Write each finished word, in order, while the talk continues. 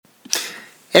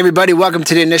Hey everybody, welcome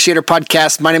to the Initiator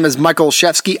Podcast. My name is Michael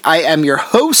Olszewski. I am your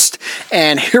host,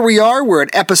 and here we are. We're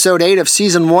at episode 8 of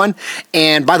season 1.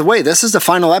 And by the way, this is the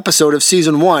final episode of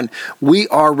season 1. We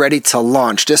are ready to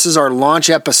launch. This is our launch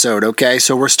episode, okay?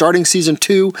 So we're starting season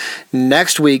 2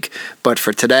 next week. But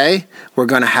for today, we're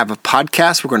going to have a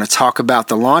podcast. We're going to talk about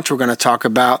the launch. We're going to talk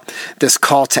about this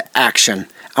call to action.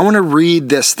 I want to read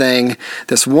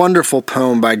this wonderful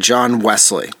poem by John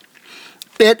Wesley.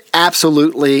 It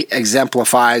absolutely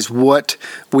exemplifies what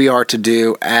we are to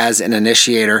do as an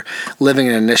initiator, living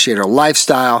an initiator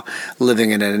lifestyle,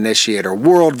 living in an initiator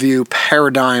worldview,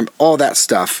 paradigm, all that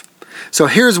stuff. So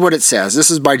here's what it says. This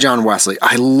is by John Wesley.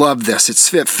 I love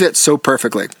this. It fits so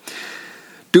perfectly.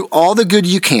 Do all the good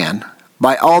you can,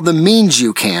 by all the means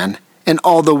you can, in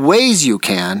all the ways you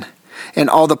can, in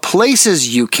all the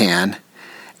places you can,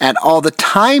 at all the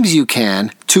times you can,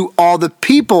 to all the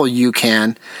people you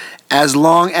can, as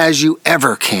long as you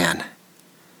ever can.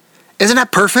 Isn't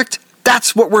that perfect?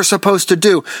 That's what we're supposed to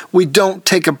do. We don't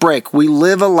take a break. We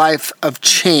live a life of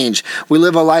change. We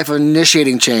live a life of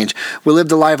initiating change. We live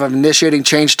the life of initiating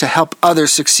change to help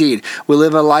others succeed. We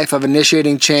live a life of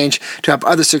initiating change to help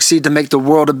others succeed, to make the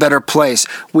world a better place.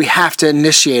 We have to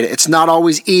initiate it. It's not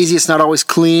always easy. It's not always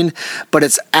clean, but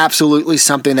it's absolutely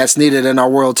something that's needed in our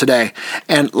world today.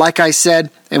 And like I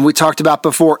said, and we talked about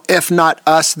before, if not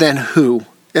us, then who?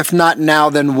 If not now,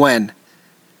 then when?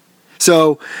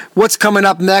 So what's coming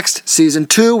up next? Season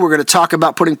 2, we're going to talk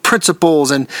about putting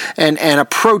principles and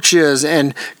approaches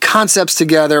and concepts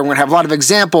together. We're going to have a lot of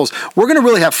examples. We're going to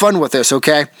really have fun with this,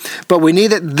 okay? But we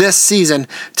need it this season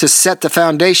to set the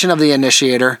foundation of the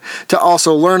initiator, to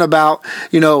also learn about,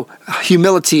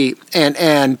 humility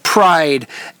and pride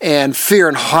and fear,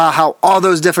 and how all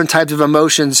those different types of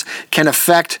emotions can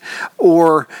affect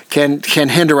or can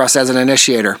hinder us as an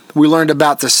initiator. We learned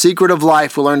about the secret of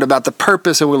life. We learned about the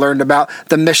purpose, and we learned about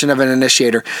the mission of an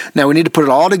initiator. Now we need to put it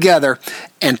all together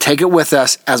and take it with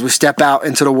us as we step out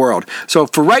into the world. So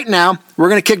for right now, we're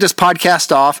going to kick this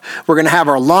podcast off. We're going to have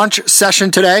our launch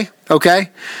session today,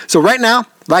 okay? So right now,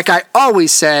 like I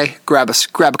always say, grab a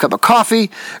cup of coffee,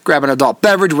 grab an adult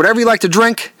beverage, whatever you like to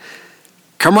drink.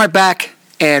 Come right back,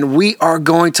 and we are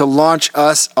going to launch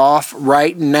us off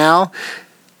right now.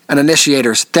 And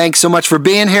initiators, thanks so much for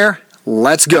being here.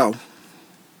 Let's go.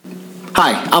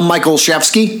 Hi, I'm Michael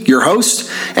Olszewski, your host,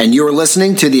 and you're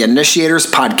listening to the Initiators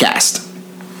Podcast.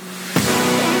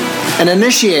 An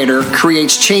initiator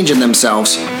creates change in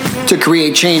themselves to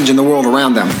create change in the world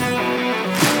around them.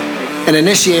 An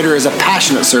initiator is a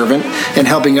passionate servant in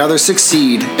helping others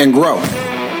succeed and grow.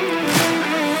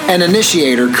 An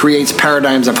initiator creates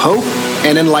paradigms of hope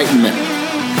and enlightenment.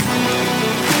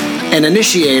 An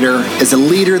initiator is a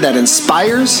leader that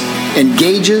inspires,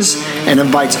 engages, and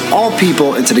invites all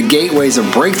people into the gateways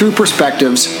of breakthrough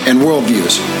perspectives and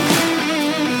worldviews.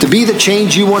 To be the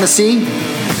change you want to see,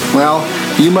 well,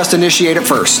 you must initiate it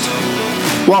first.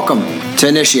 Welcome to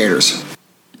Initiators.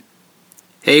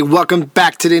 Hey, welcome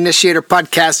back to the Initiator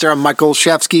Podcast. I'm Michael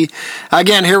Olszewski.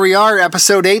 Again, here we are,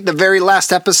 episode 8, the very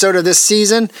last episode of this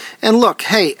season. And look,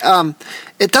 hey,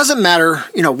 it doesn't matter,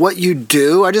 what you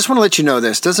do. I just want to let you know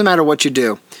this. It doesn't matter what you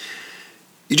do.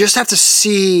 You just have to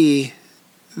see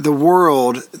the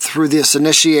world through this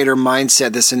initiator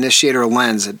mindset, this initiator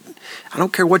lens. I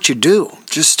don't care what you do.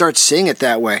 Just start seeing it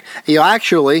that way. You'll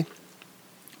actually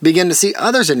begin to see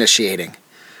others initiating.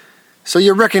 So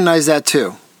you'll recognize that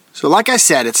too. So like I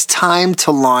said, it's time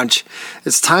to launch.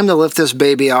 It's time to lift this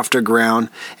baby off the ground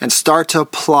and start to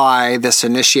apply this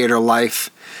initiator life,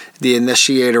 the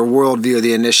initiator worldview,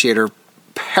 the initiator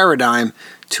paradigm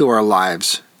to our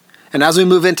lives. And as we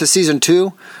move into season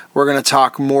 2, we're going to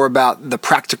talk more about the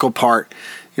practical part,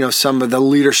 some of the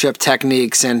leadership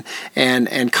techniques and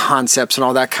concepts and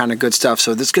all that kind of good stuff.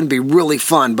 So this is going to be really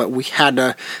fun, but we had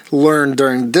to learn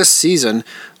during this season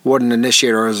what an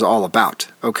initiator is all about,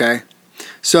 okay?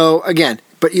 So again,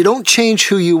 but you don't change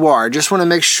who you are. I just want to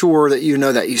make sure that you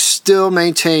know that you still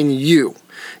maintain you,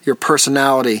 your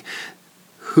personality,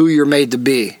 who you're made to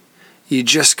be. You're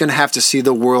just going to have to see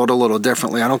the world a little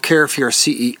differently. I don't care if you're a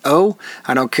CEO.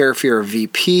 I don't care if you're a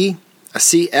VP, a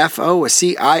CFO, a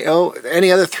CIO,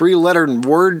 any other 3-letter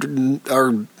word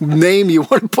or name you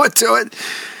want to put to it.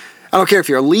 I don't care if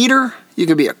you're a leader. You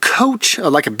could be a coach,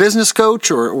 like a business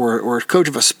coach or a coach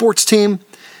of a sports team,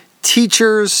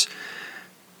 teachers,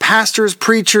 pastors,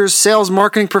 preachers, sales,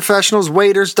 marketing professionals,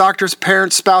 waiters, doctors,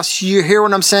 parents, spouse. You hear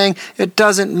what I'm saying? It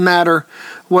doesn't matter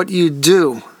what you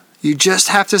do. You just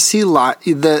have to see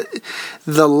the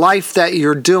life that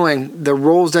you're doing, the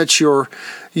roles that you're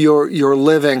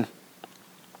living,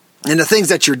 and the things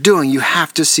that you're doing. You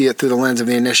have to see it through the lens of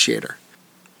the initiator.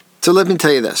 So let me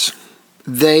tell you this.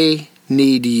 They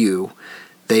need you.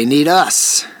 They need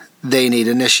us. They need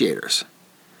initiators.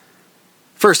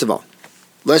 First of all,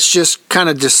 let's just kind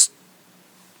of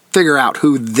figure out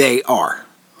who they are,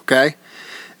 okay?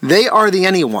 They are the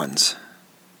anyones.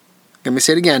 Let me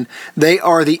say it again. They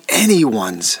are the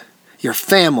anyones. Your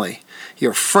family,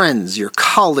 your friends, your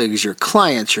colleagues, your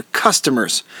clients, your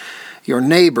customers, your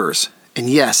neighbors, and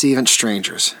yes, even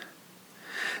strangers.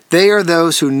 They are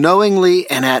those who knowingly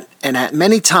and at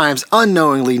many times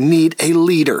unknowingly need a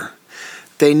leader.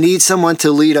 They need someone to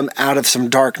lead them out of some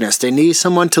darkness. They need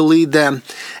someone to lead them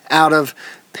out of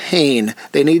pain.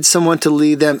 They need someone to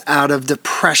lead them out of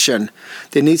depression.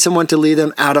 They need someone to lead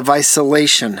them out of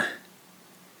isolation.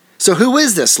 So who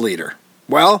is this leader?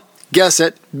 Well, guess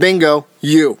it. Bingo.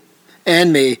 You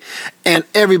and me and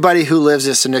everybody who lives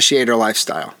this initiator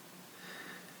lifestyle.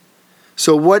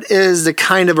 So what is the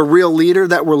kind of a real leader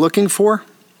that we're looking for?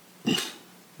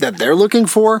 That they're looking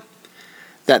for?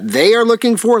 That they are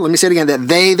looking for? Let me say it again. That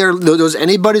those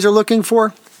anybody's are looking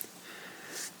for?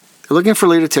 They're looking for a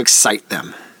leader to excite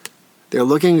them. They're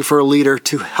looking for a leader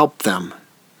to help them.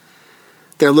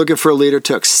 They're looking for a leader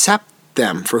to accept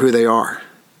them for who they are.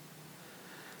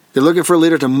 They're looking for a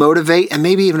leader to motivate and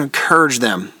maybe even encourage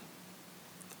them.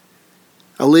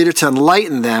 A leader to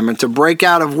enlighten them and to break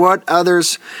out of what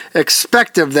others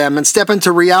expect of them and step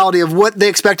into reality of what they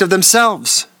expect of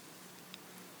themselves.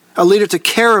 A leader to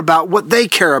care about what they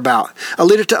care about. A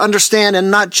leader to understand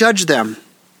and not judge them.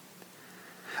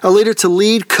 A leader to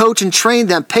lead, coach, and train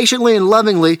them patiently and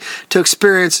lovingly to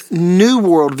experience new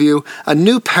worldview, a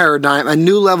new paradigm, a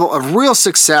new level of real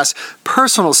success,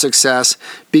 personal success,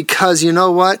 because you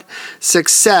know what?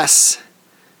 Success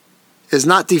is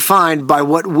not defined by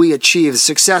what we achieve.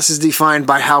 Success is defined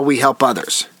by how we help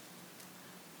others.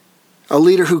 A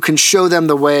leader who can show them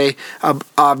the way of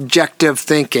objective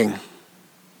thinking.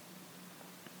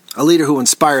 A leader who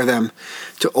inspires them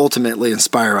to ultimately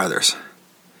inspire others.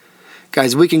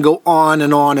 Guys, we can go on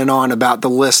and on and on about the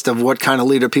list of what kind of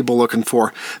leader people are looking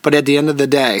for. But at the end of the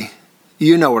day,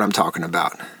 you know what I'm talking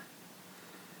about.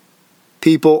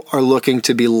 People are looking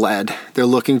to be led. They're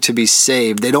looking to be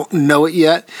saved. They don't know it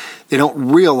yet. They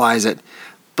don't realize it.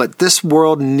 But this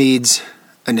world needs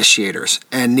initiators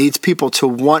and needs people to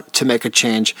want to make a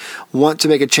change, want to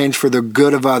make a change for the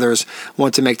good of others,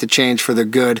 want to make the change for the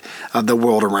good of the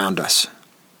world around us.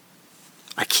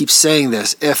 I keep saying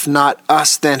this. If not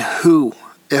us, then who?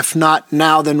 If not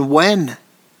now, then when?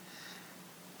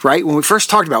 Right? When we first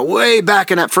talked about, way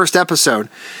back in that first episode,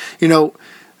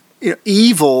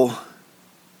 evil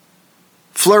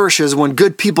flourishes when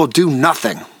good people do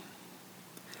nothing.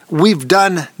 We've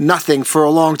done nothing for a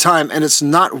long time, and it's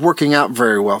not working out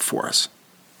very well for us.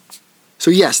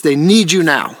 So yes, they need you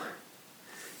now.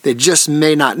 They just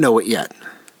may not know it yet.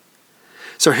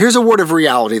 So here's a word of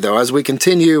reality, though, as we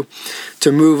continue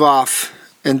to move off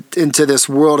into this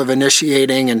world of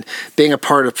initiating and being a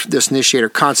part of this initiator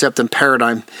concept and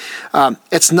paradigm.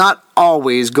 It's not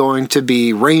always going to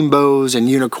be rainbows and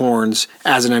unicorns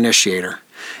as an initiator.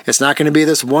 It's not going to be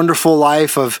this wonderful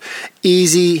life of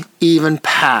easy, even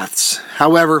paths.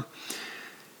 However,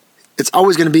 it's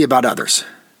always going to be about others.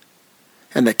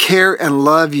 And the care and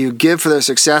love you give for their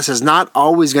success is not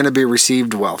always going to be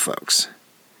received well, folks.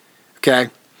 Okay?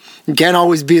 You can't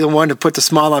always be the one to put the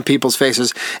smile on people's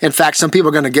faces. In fact, some people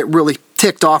are going to get really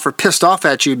ticked off or pissed off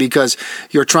at you because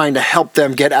you're trying to help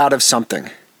them get out of something.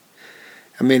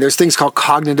 I mean, there's things called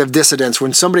cognitive dissonance.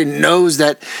 When somebody knows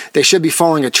that they should be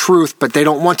following a truth, but they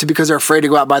don't want to because they're afraid to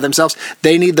go out by themselves,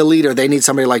 they need the leader. They need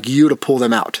somebody like you to pull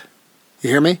them out.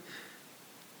 You hear me?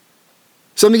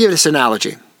 So let me give you this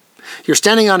analogy. You're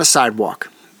standing on a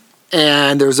sidewalk,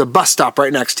 and there's a bus stop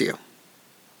right next to you.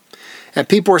 And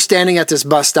people are standing at this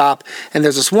bus stop, and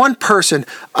there's this one person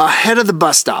ahead of the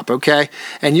bus stop, okay?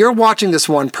 And you're watching this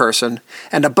one person,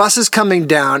 and the bus is coming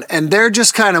down, and they're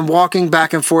just kind of walking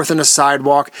back and forth on the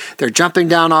sidewalk. They're jumping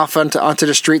down off onto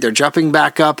the street. They're jumping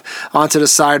back up onto the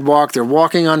sidewalk. They're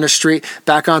walking on the street,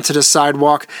 back onto the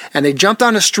sidewalk. And they jumped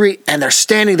on the street, and they're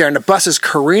standing there, and the bus is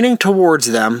careening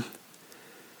towards them.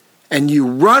 And you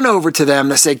run over to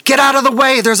them and say, "Get out of the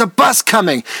way, there's a bus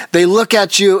coming." They look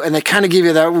at you and they kind of give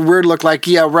you that weird look like,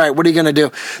 "Yeah, right, what are you going to do?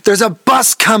 There's a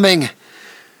bus coming."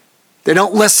 They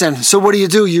don't listen. So what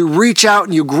do? You reach out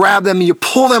and you grab them and you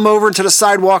pull them over into the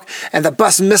sidewalk, and the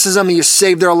bus misses them and you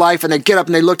save their life, and they get up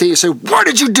and they look at you and say, "Why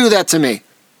did you do that to me?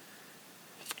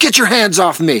 Get your hands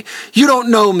off me. You don't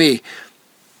know me.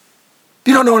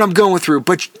 You don't know what I'm going through."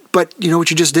 But you know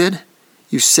what you just did?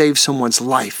 You saved someone's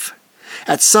life.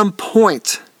 At some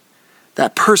point,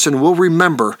 that person will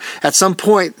remember. At some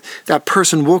point, that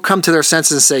person will come to their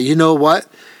senses and say, "You know what?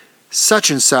 Such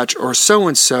and such or so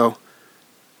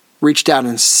reached out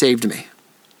and saved me.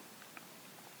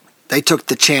 They took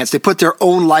the chance. They put their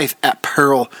own life at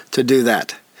peril to do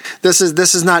that. This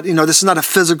is not a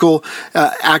physical,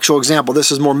 actual example.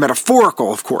 This is more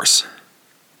metaphorical, of course.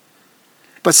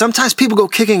 But sometimes people go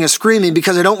kicking and screaming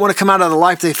because they don't want to come out of the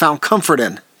life they found comfort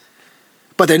in.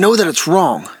 But they know that it's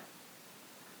wrong.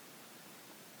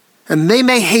 And they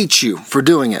may hate you for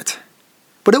doing it,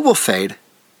 but it will fade.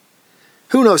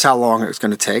 Who knows how long it's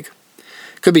going to take?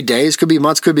 Could be days, could be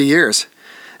months, could be years,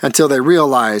 until they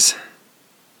realize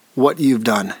what you've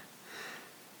done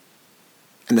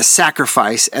and the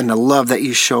sacrifice and the love that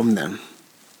you've shown them.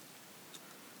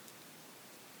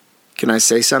 Can I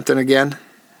say something again?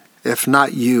 If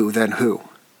not you, then who?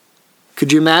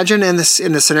 Could you imagine in the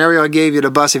scenario I gave you, the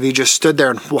bus, if you just stood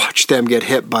there and watched them get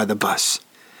hit by the bus?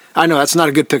 I know that's not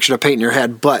a good picture to paint in your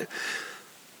head, but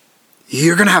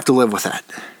you're going to have to live with that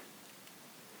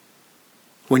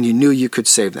when you knew you could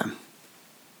save them.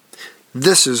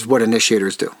 This is what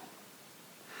initiators do.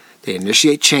 They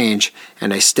initiate change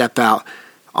and they step out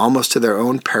almost to their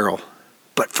own peril,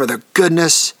 but for the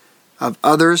goodness of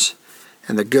others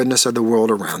and the goodness of the world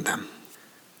around them.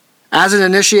 As an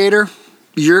initiator,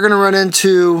 you're going to run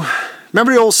into,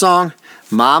 remember the old song,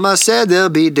 Mama said there'll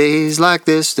be days like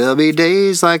this, there'll be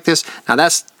days like this. Now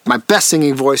that's my best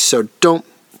singing voice, so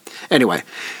anyway,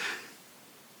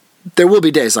 there will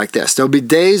be days like this. There'll be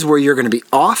days where you're going to be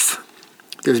off.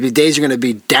 There's going to be days you're going to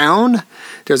be down.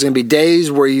 There's going to be days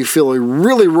where you feel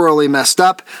really royally messed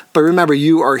up. But remember,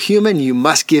 you are human. You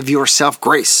must give yourself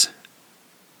grace.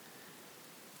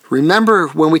 Remember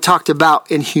when we talked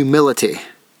about in humility,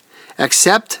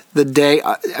 accept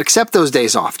those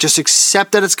days off. Just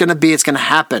accept that it's going to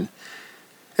happen.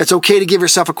 It's okay to give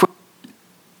yourself a quick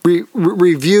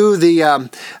review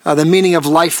the meaning of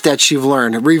life that you've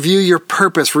learned. Review your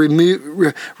purpose.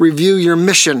 Review your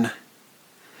mission.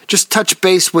 Just touch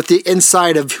base with the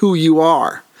inside of who you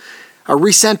are. A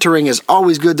recentering is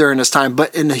always good during this time,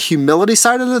 but in the humility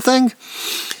side of the thing,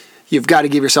 you've got to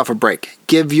give yourself a break.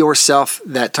 Give yourself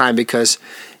that time because,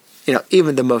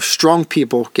 even the most strong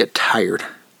people get tired.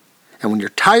 And when you're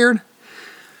tired,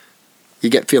 you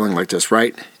get feeling like this,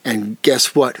 right? And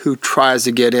guess what? Who tries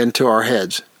to get into our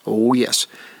heads? Oh, yes,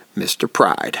 Mr.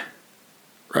 Pride,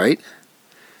 right?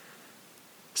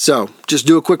 So just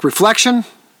do a quick reflection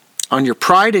on your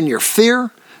pride and your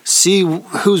fear. See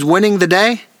who's winning the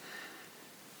day.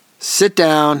 Sit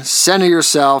down, center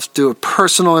yourself, do a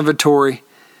personal inventory,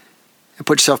 and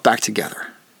put yourself back together.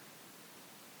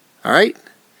 All right?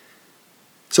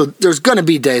 So there's going to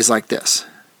be days like this.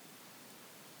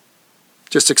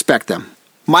 Just expect them.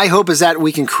 My hope is that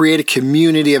we can create a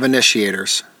community of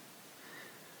initiators.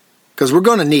 Because we're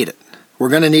going to need it. We're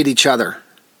going to need each other.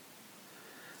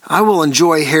 I will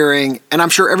enjoy hearing, and I'm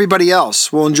sure everybody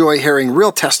else will enjoy hearing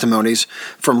real testimonies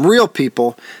from real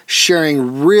people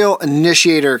sharing real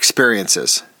initiator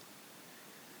experiences.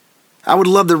 I would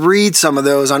love to read some of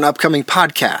those on upcoming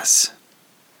podcasts.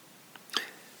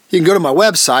 You can go to my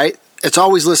website. It's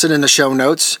always listed in the show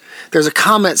notes. There's a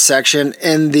comment section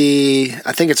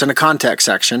I think it's in the contact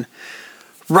section.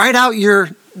 Write out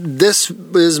this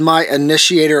is my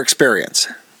initiator experience.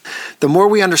 The more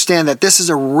we understand that this is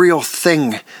a real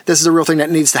thing, this is a real thing that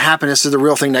needs to happen, this is a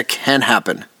real thing that can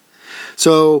happen.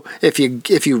 So if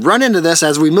you run into this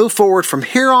as we move forward from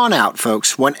here on out,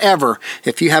 folks,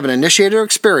 if you have an initiator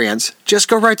experience, just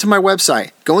go right to my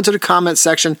website. Go into the comments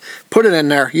section, put it in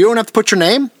there. You don't have to put your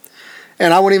name,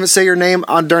 and I won't even say your name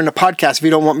during the podcast if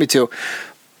you don't want me to.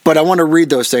 But I want to read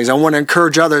those things. I want to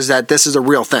encourage others that this is a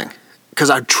real thing, because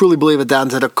I truly believe it down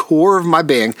to the core of my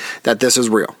being that this is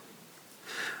real.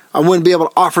 I wouldn't be able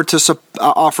to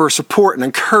offer support and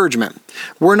encouragement.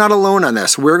 We're not alone on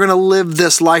this. We're going to live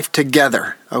this life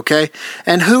together, okay?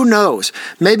 And who knows?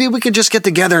 Maybe we could just get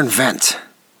together and vent.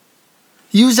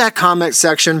 Use that comment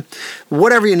section,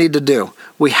 whatever you need to do.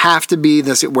 We have to be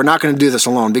this. We're not going to do this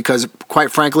alone because,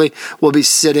 quite frankly, we'll be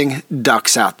sitting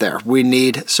ducks out there. We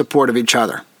need support of each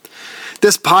other.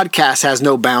 This podcast has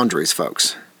no boundaries,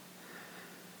 folks.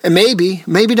 And maybe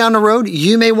down the road,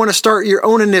 you may want to start your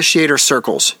own initiator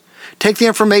circles. Take the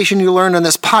information you learned on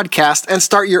this podcast and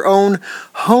start your own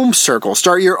home circle.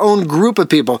 Start your own group of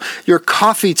people. Your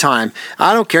coffee time.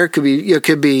 I don't care. It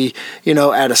could be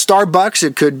at a Starbucks.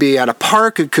 It could be at a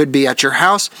park. It could be at your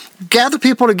house. Gather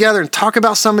people together and talk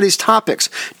about some of these topics.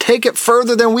 Take it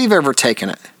further than we've ever taken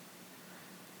it.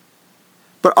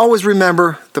 But always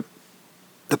remember, the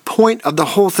point of the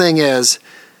whole thing is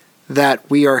that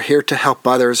we are here to help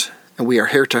others, and we are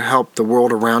here to help the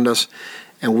world around us,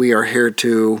 and we are here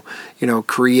to,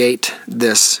 create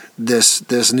this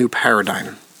new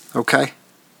paradigm. Okay?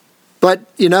 But,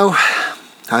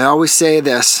 I always say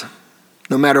this,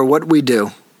 no matter what we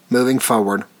do moving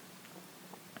forward,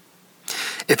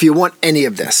 if you want any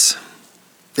of this,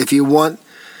 if you want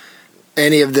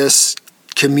any of this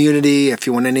community, if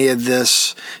you want any of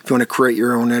this, if you want to create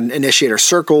your own initiator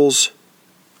circles,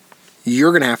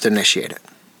 you're going to have to initiate it.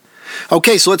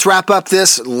 Okay, so let's wrap up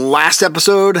this last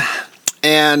episode.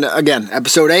 And again,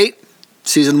 episode 8,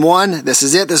 season 1. This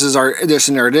is it. This is our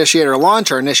initiator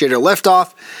launch, our initiator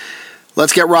liftoff.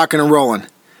 Let's get rocking and rolling.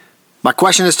 My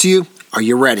question is to you, are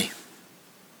you ready?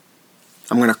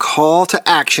 I'm going to call to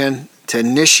action to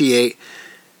initiate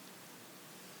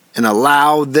and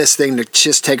allow this thing to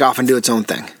just take off and do its own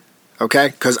thing. Okay?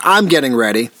 Because I'm getting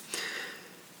ready.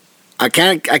 I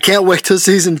can't wait till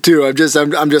season 2.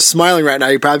 I'm just smiling right now.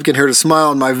 You probably can hear the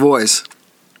smile in my voice.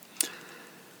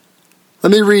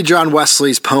 Let me read John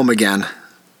Wesley's poem again,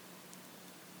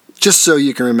 just so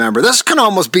you can remember. This can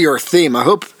almost be our theme. I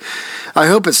hope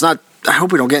it's not. I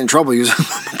hope we don't get in trouble using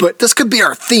it, but this could be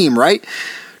our theme, right?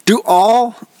 Do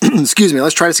all. Excuse me.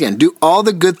 Let's try this again. Do all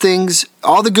the good things,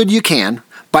 all the good you can,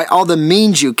 by all the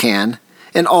means you can,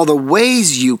 in all the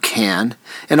ways you can,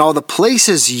 in all the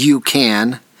places you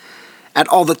can, at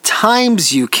all the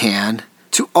times you can,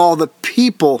 to all the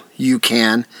people you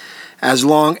can, as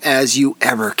long as you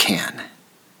ever can.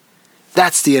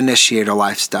 That's the initiator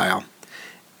lifestyle.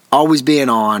 Always being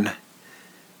on,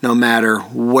 no matter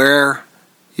where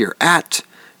you're at,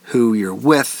 who you're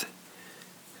with,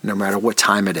 no matter what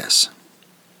time it is.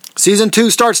 Season 2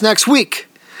 starts next week.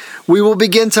 We will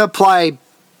begin to apply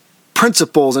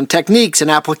principles and techniques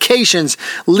and applications,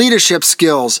 leadership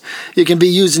skills. It can be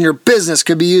used in your business,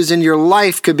 could be used in your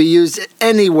life, could be used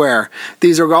anywhere.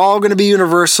 These are all going to be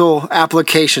universal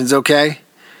applications, okay?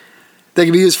 They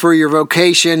can be used for your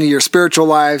vocation, your spiritual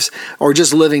lives, or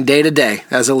just living day to day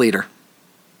as a leader.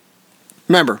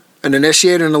 Remember, an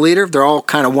initiator and a leader, they're all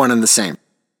kind of one and the same.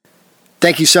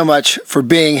 Thank you so much for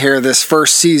being here this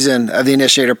first season of the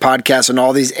Initiator Podcast and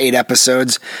all these 8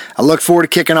 episodes. I look forward to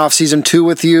kicking off season 2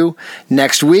 with you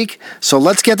next week. So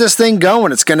let's get this thing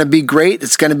going. It's going to be great.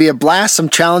 It's going to be a blast, some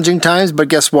challenging times, but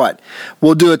guess what?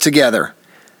 We'll do it together.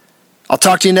 I'll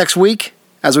talk to you next week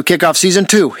as we kick off season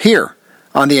 2 here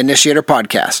on the Initiator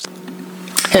Podcast.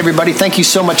 Hey everybody, thank you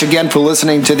so much again for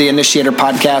listening to the Initiator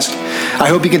Podcast. I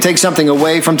hope you can take something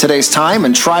away from today's time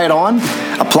and try it on,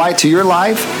 apply it to your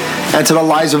life and to the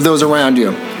lives of those around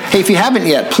you. Hey, if you haven't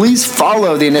yet, please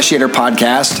follow the Initiator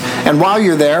Podcast, and while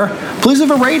you're there, please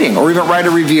leave a rating or even write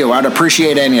a review. I'd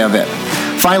appreciate any of it.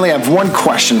 Finally, I have one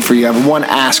question for you. I have one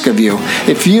ask of you.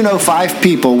 If you know 5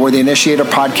 people where the Initiator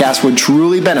Podcast would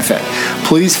truly benefit,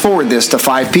 please forward this to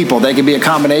 5 people. They could be a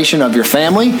combination of your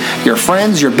family, your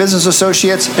friends, your business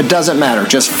associates. It doesn't matter.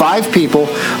 Just 5 people.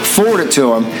 Forward it to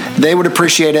them. They would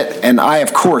appreciate it, and I,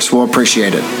 of course, will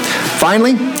appreciate it.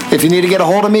 Finally, if you need to get a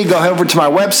hold of me, go over to my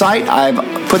website.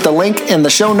 I've put the link in the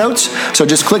show notes, so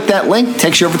just click that link.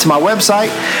 Takes you over to my website.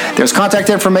 There's contact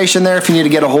information there if you need to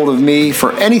get a hold of me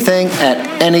for anything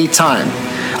at any time.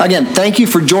 Again, thank you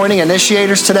for joining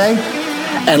Initiators today,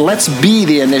 and let's be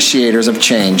the initiators of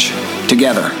change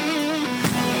together.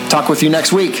 Talk with you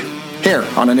next week here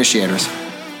on Initiators.